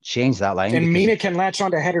 Change that line. And Mina can latch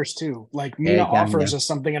onto headers too. Like Mina offers us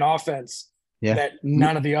something in offense that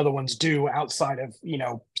none of the other ones do outside of, you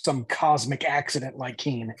know, some cosmic accident like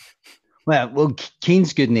Keane. Well,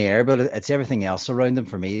 Keane's good in the air, but it's everything else around him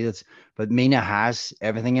for me. But Mina has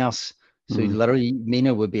everything else. So literally,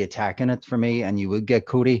 Mina would be attacking it for me, and you would get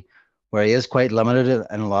Cody, where he is quite limited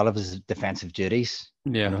in a lot of his defensive duties.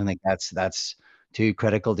 Yeah, I don't think that's too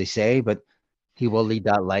critical to say, but he will lead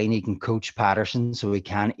that line. He can coach Patterson, so he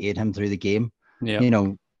can aid him through the game. Yeah, you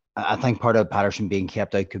know, I think part of Patterson being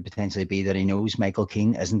kept out could potentially be that he knows Michael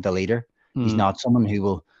Keane isn't the leader. He's not someone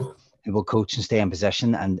who will coach and stay in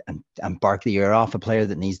position and bark the ear off a player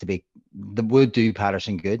that would do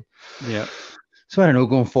Patterson good. Yeah. So I don't know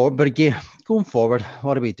going forward, but again, going forward,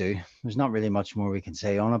 what do we do? There's not really much more we can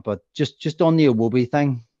say on it, but just on the Iwobi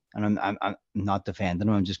thing, and I'm not defending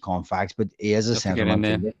him, I'm just calling facts, but he is a central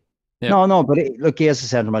midfielder. Yep. No, but look, he is a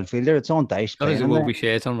central midfielder. It's on Dyche. That is a Iwobi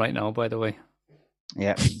shirt on right now, by the way.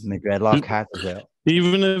 Yeah, my dreadlock hat as well.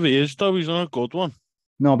 Even if he is, though, he's not a good one.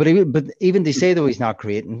 No, but even they say though he's not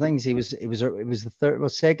creating things. It was the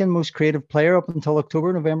second most creative player up until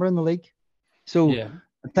October, November in the league. So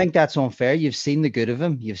I think that's unfair. You've seen the good of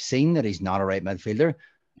him. You've seen that he's not a right midfielder.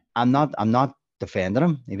 I'm not defending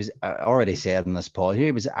him. He was, I already said in this poll here,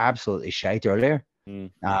 he was absolutely shite earlier.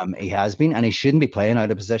 He has been, and he shouldn't be playing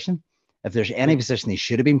out of position. If there's any position he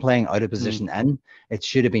should have been playing out of position in, it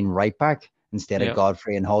should have been right back instead of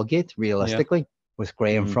Godfrey and Holgate, realistically, with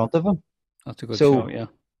Gray in front of him. That's a good shout, yeah.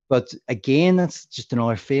 But again, that's just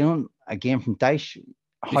another feeling again from Dyche.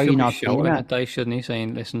 How are you not feeling that? Dyche, shouldn't he?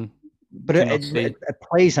 Saying, listen. But it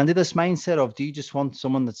plays into this mindset of, do you just want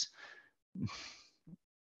someone that's,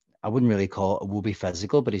 I wouldn't really call it, will be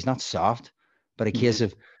physical, but he's not soft. But a case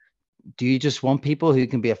of, do you just want people who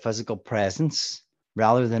can be a physical presence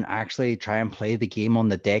rather than actually try and play the game on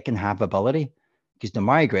the deck and have ability? Because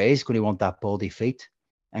Damari Gray is going to want that baldy feet.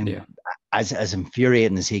 And as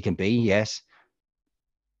infuriating as he can be, yes.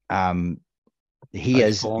 He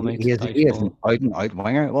is an out and out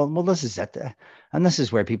winger. Well, this is it, and this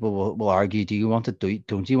is where people will argue: do you want it?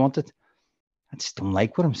 Don't you want it? I just don't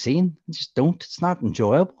like what I'm seeing. I just don't. It's not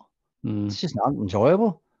enjoyable. It's just not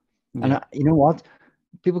enjoyable. And you know what?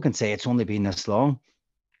 People can say it's only been this long.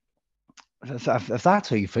 If that's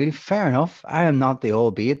how you feel, fair enough. I am not the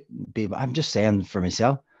albeit. I'm just saying for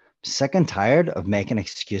myself. I'm sick and tired of making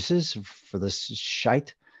excuses for this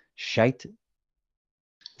shite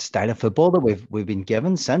style of football that we've been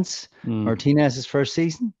given since Martinez's first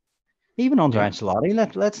season. Even under Ancelotti,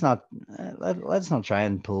 let's not try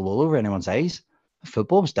and pull wool over anyone's eyes. The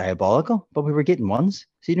football was diabolical, but we were getting ones,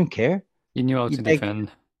 so you don't care. You knew how to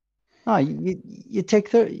defend. No, you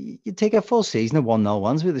take a full season of 1-0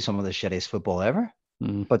 ones with some of the shittiest football ever.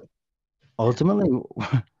 But ultimately,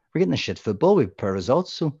 we're getting the shit football with poor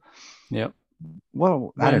results. So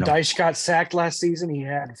well, I don't know. When Dyche got sacked last season, he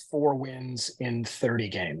had 4 wins in 30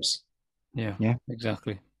 games. Yeah,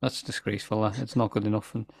 exactly. That's disgraceful. It's not good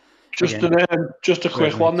enough. And just a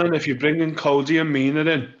quick one then. If you bring in Cody and Mina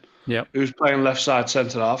in, who's playing left side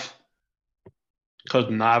centre half? Because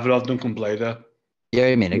neither of them can play there.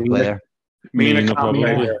 Yeah, Mina can play there. Mina can't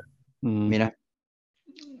play there. Mina.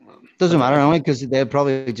 Doesn't matter only because they'll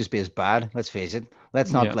probably just be as bad. Let's face it.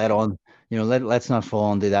 Let's not let's not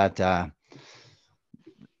fall into that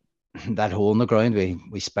that hole in the ground.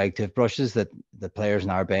 We spike toothbrushes that the players in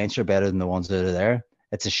our bench are better than the ones that are there.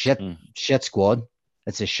 It's a shit squad.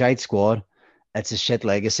 It's a shite squad. It's a shit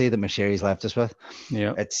legacy that Mashiri's left us with.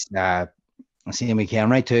 Yeah. It's I see him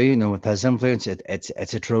weekend right too. You know, with his influence,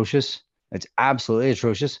 it's atrocious. It's absolutely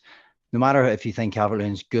atrocious. No matter if you think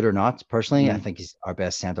Calvert-Lewin's good or not, personally, I think he's our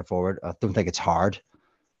best centre forward. I don't think it's hard.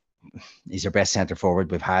 He's our best centre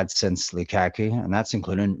forward we've had since Lukaku, and that's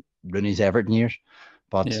including Rooney's Everton years.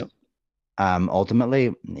 But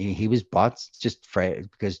ultimately, he was bought just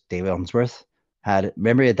because David Unsworth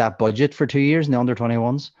remember he had that budget for 2 years in the under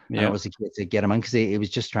 21s, and it was to get him in because he was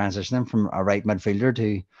just transitioning from a right midfielder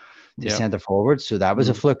to centre forward. So that was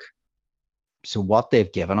a fluke. So what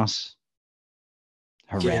they've given us,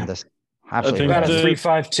 horrendous. Absolutely about a horrendous.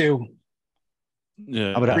 3-5-2.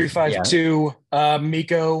 Yeah. 3-5-2.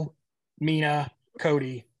 Miko, Mina,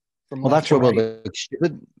 Cody. Well, that's where we'll look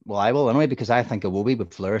stupid. Well, I will anyway, because I think Iwobi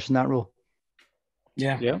would flourish in that role.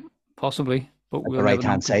 Yeah, possibly. But the right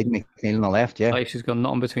hand side, McNeil on the left. Yeah, she's got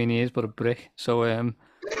nothing between the ears but a brick. So,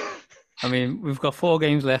 I mean, we've got 4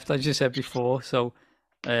 games left, as you said before. So,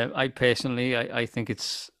 I personally, I think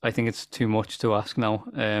it's too much to ask now.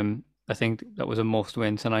 I think that was a must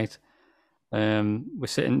win tonight. We're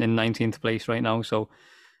sitting in 19th place right now, so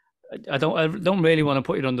I don't really want to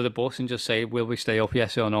put it under the bus and just say, will we stay up,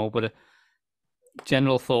 yes or no? But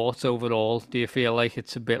general thoughts overall, do you feel like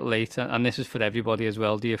it's a bit late? And this is for everybody as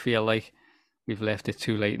well. Do you feel like we've left it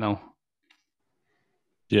too late now?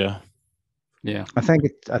 Yeah. I think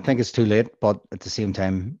it's too late, but at the same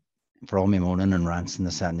time, for all my moaning and rants and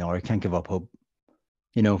this and the other, I can't give up hope.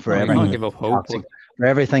 You know, for everything. Can't give up hope. For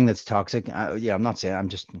everything that's toxic. I'm not saying. I'm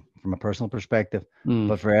just from a personal perspective,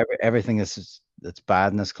 but for everything that's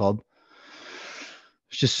bad in this club,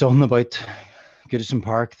 it's just something about Goodison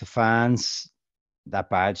Park, the fans, that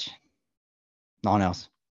badge, no one else.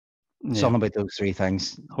 Something about those 3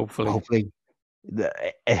 things. Hopefully,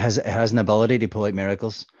 it has an ability to pull out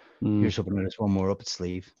miracles. Here's hoping there's one more up its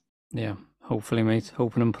sleeve. Yeah, hopefully, mate.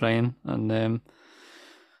 Hoping and praying, and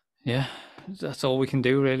that's all we can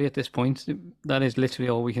do really at this point. That is literally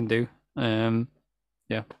all we can do. I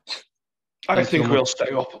think we'll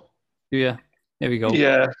stay up. Yeah, there we go.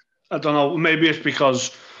 Yeah, I don't know. Maybe it's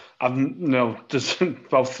because there's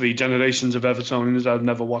about 3 generations of Evertonians I've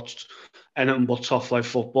never watched anything but top flight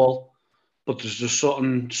football. But there's just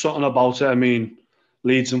something about it. I mean,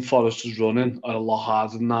 Leeds and Forest's running are a lot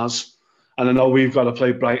harder than ours. And I know we've got to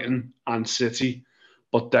play Brighton and City,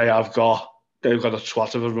 but they've got a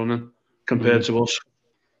twat of a running compared to us.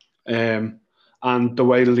 And the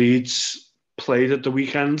way Leeds played at the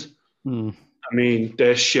weekend, I mean,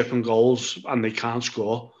 they're shipping goals and they can't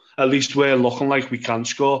score. At least we're looking like we can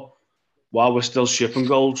score while we're still shipping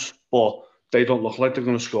goals, but they don't look like they're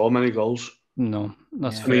going to score many goals. No,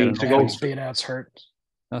 that's fair. That's hurt.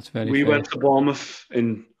 That's very fair. We went to Bournemouth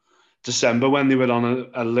in December when they were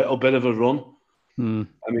on a little bit of a run. I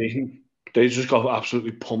mean, they just got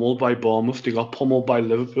absolutely pummeled by Bournemouth. They got pummeled by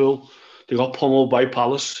Liverpool. They got pummeled by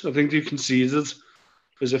Palace. I think they conceded,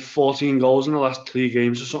 is it 14 goals in the last 3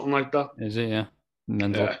 games or something like that? Is it? Yeah.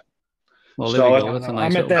 Mental. Yeah. Well, so there we go. That's a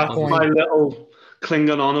nice I'm at that point. My little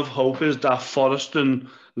clinging on of hope is that Forest and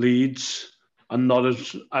Leeds are not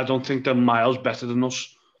as, I don't think they're miles better than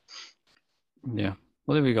us. Yeah.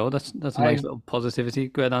 Well, there we go. That's a nice little positivity.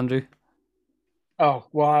 Go ahead, Andrew. Oh,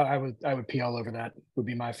 well, I would pee all over that, would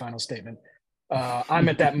be my final statement. I'm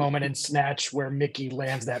at that moment in Snatch where Mickey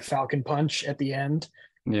lands that Falcon punch at the end.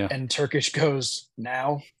 Yeah. And Turkish goes,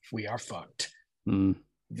 now we are fucked.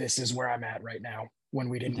 This is where I'm at right now when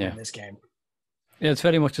we didn't win this game. Yeah, it's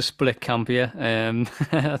very much a split camp here.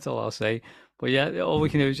 That's all I'll say. But yeah, all we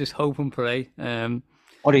can do is just hope and pray.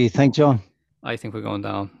 What do you think, John? I think we're going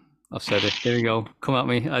down. I've said it. There we go. Come at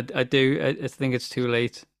me. I do. I think it's too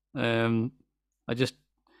late. I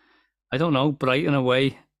don't know. Brighton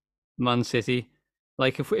away, Man City.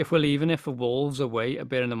 Like if we're leaving it for Wolves away,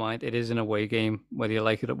 bear in mind it is an away game, whether you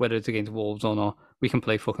like it, whether it's against Wolves or not. We can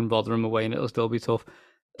play fucking Rotherham away and it'll still be tough.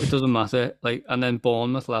 It doesn't matter. Like, and then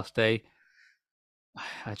Bournemouth last day.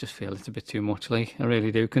 I just feel it's a bit too much. Like, I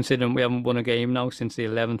really do. Considering we haven't won a game now since the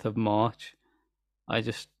 11th of March,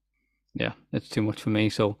 it's too much for me.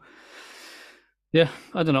 So, yeah,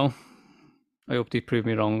 I don't know. I hope they prove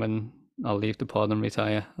me wrong and I'll leave the pod and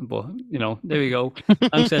retire. But, there we go.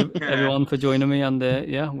 Thanks everyone for joining me. And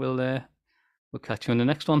we'll catch you in the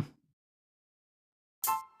next one.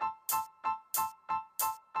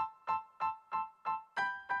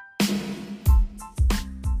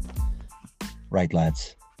 Right,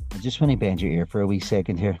 lads. I just want to bend your ear for a wee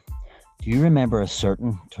second here. Do you remember a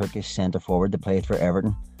certain Turkish centre-forward that played for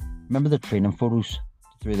Everton? Remember the training photos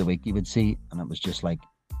through the week you would see, and it was just like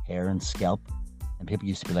hair and scalp? And people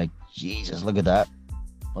used to be like, Jesus, look at that.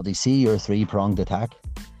 Well, they see your 3-pronged attack.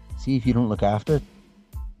 See if you don't look after it.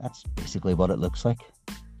 That's basically what it looks like.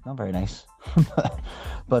 Not very nice.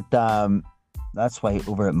 But that's why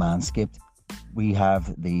over at Manscaped, we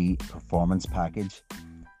have the performance package.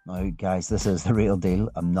 Now, guys, this is the real deal.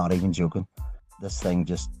 I'm not even joking. This thing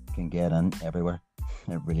just can get in everywhere.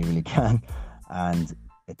 It really, really can. And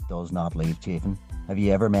it does not leave chafing. Have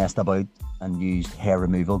you ever messed about and used hair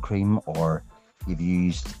removal cream, or you've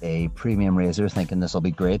used a premium razor thinking this will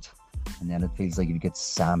be great, and then it feels like you get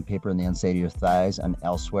sandpaper on the inside of your thighs and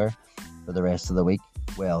elsewhere for the rest of the week?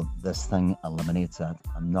 Well, this thing eliminates that.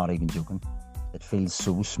 I'm not even joking. It feels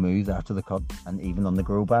so smooth after the cut, and even on the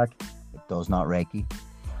grow back, it does not reiki.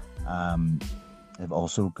 They've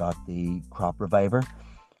also got the crop reviver,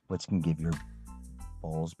 which can give your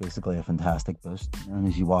balls basically a fantastic boost, and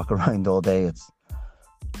as you walk around all day,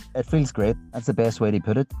 it feels great. That's the best way to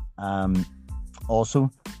put it.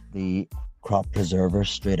 Also, the crop preserver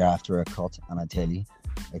straight after a cut, and I tell you,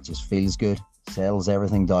 it just feels good, settles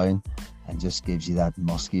everything down, and just gives you that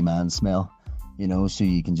musky man smell, you know, so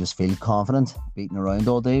you can just feel confident beating around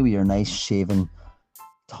all day with your nice shaven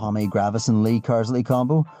Tommy Gravison Lee Carsley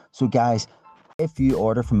combo. So guys, if you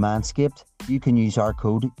order from Manscaped, you can use our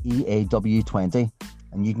code EAW20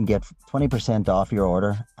 and you can get 20% off your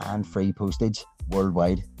order and free postage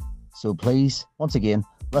worldwide. So please, once again,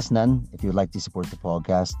 listen in if you'd like to support the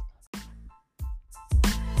podcast.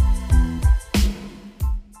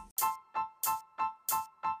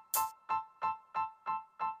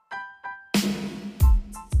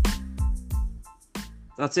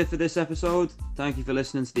 That's it for this episode. Thank you for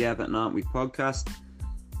listening to the Everton Aren't We podcast.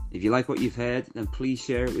 If you like what you've heard, then please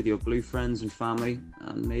share it with your blue friends and family,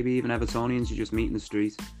 and maybe even Evertonians you just meet in the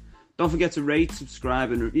street. Don't forget to rate,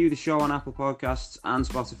 subscribe and review the show on Apple Podcasts and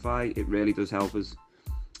Spotify. It really does help us.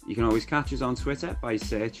 You can always catch us on Twitter by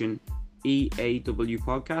searching EAW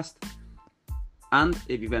Podcast. And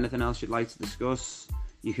if you've anything else you'd like to discuss,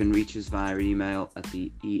 you can reach us via email at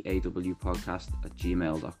the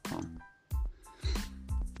eawpodcast@gmail.com.